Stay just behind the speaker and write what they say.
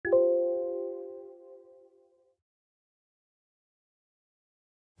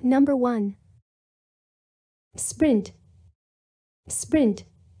Number 1. Sprint, sprint,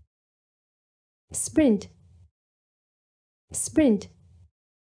 sprint, sprint.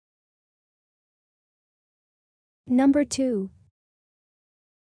 Number 2.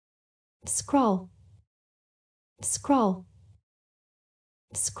 Scroll, scroll,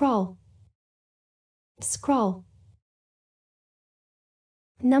 scroll, scroll.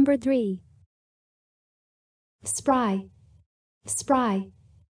 Number 3. Spry, spry,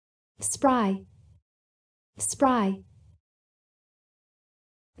 spry, spry.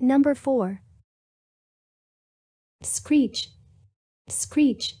 Number 4. Screech,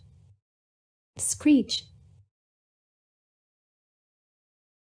 screech, screech.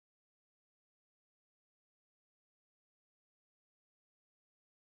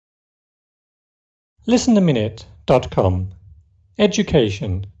 Listenaminute.com.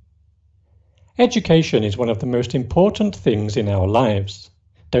 Education. Education is one of the most important things in our lives.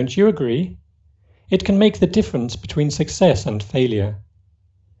 Don't you agree? It can make the difference between success and failure.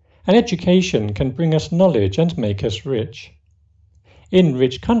 An education can bring us knowledge and make us rich. In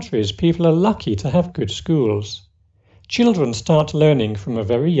rich countries, people are lucky to have good schools. Children start learning from a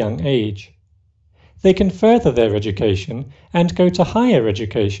very young age. They can further their education and go to higher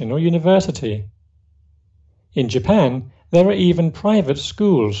education or university. In Japan, there are even private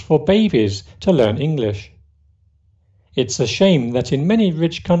schools for babies to learn English. It's a shame that in many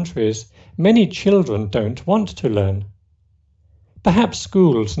rich countries, many children don't want to learn. Perhaps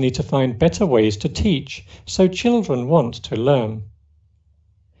schools need to find better ways to teach so children want to learn.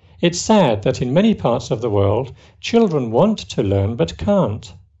 It's sad that in many parts of the world, children want to learn but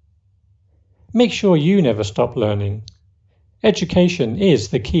can't. Make sure you never stop learning. Education is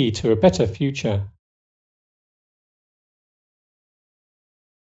the key to a better future.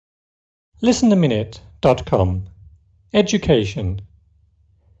 Listenaminute.com. Education.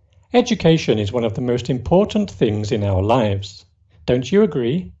 Education is one of the most important things in our lives. Don't you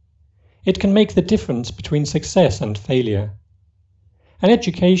agree? It can make the difference between success and failure. An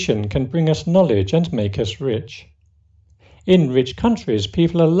education can bring us knowledge and make us rich. In rich countries,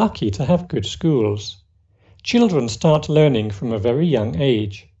 people are lucky to have good schools. Children start learning from a very young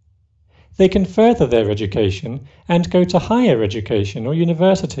age. They can further their education and go to higher education or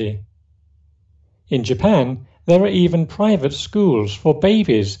university. In Japan, there are even private schools for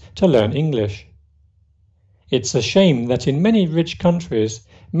babies to learn English. It's a shame that in many rich countries,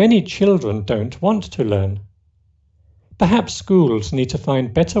 many children don't want to learn. Perhaps schools need to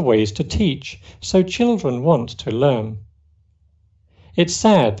find better ways to teach so children want to learn. It's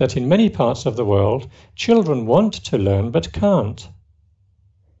sad that in many parts of the world, children want to learn but can't.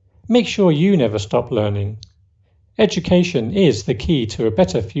 Make sure you never stop learning. Education is the key to a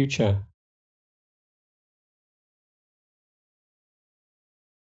better future.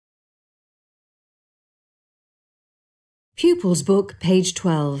 Pupils Book, page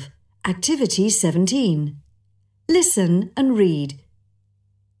 12, Activity 17. Listen and read.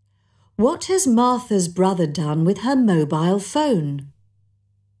 What has Martha's brother done with her mobile phone?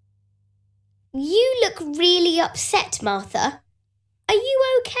 You look really upset, Martha. Are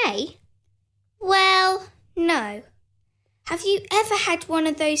you okay? Well, no. Have you ever had one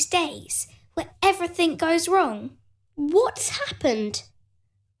of those days where everything goes wrong? What's happened?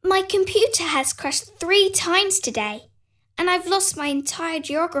 My computer has crashed 3 times today. And I've lost my entire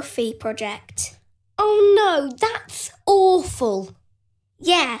geography project. Oh no, that's awful.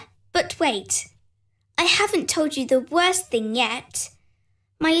 Yeah, but wait. I haven't told you the worst thing yet.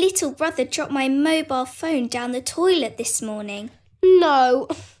 My little brother dropped my mobile phone down the toilet this morning. No,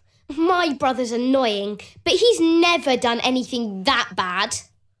 my brother's annoying, but he's never done anything that bad.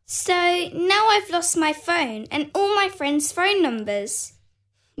 So now I've lost my phone and all my friends' phone numbers.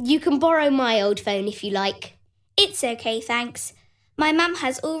 You can borrow my old phone if you like. It's okay, thanks. My mum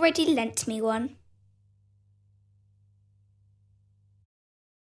has already lent me one.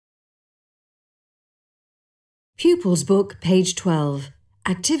 Pupils Book, page 12,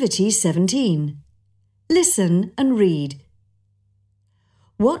 Activity 17. Listen and read.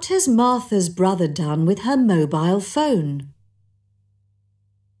 What has Martha's brother done with her mobile phone?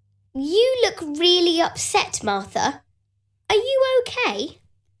 You look really upset, Martha. Are you okay?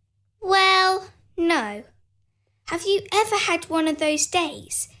 Well, no. Have you ever had one of those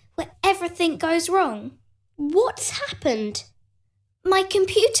days where everything goes wrong? What's happened? My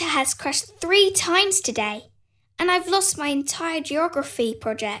computer has crashed 3 times today, and I've lost my entire geography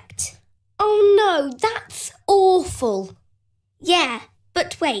project. Oh no, that's awful. Yeah,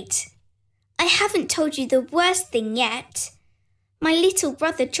 but wait. I haven't told you the worst thing yet. My little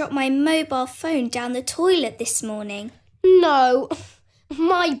brother dropped my mobile phone down the toilet this morning. No,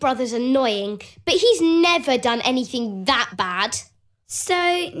 My brother's annoying, but he's never done anything that bad. So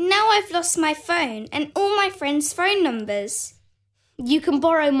now I've lost my phone and all my friends' phone numbers. You can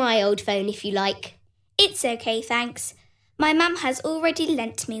borrow my old phone if you like. It's okay, thanks. My mum has already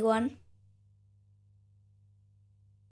lent me one.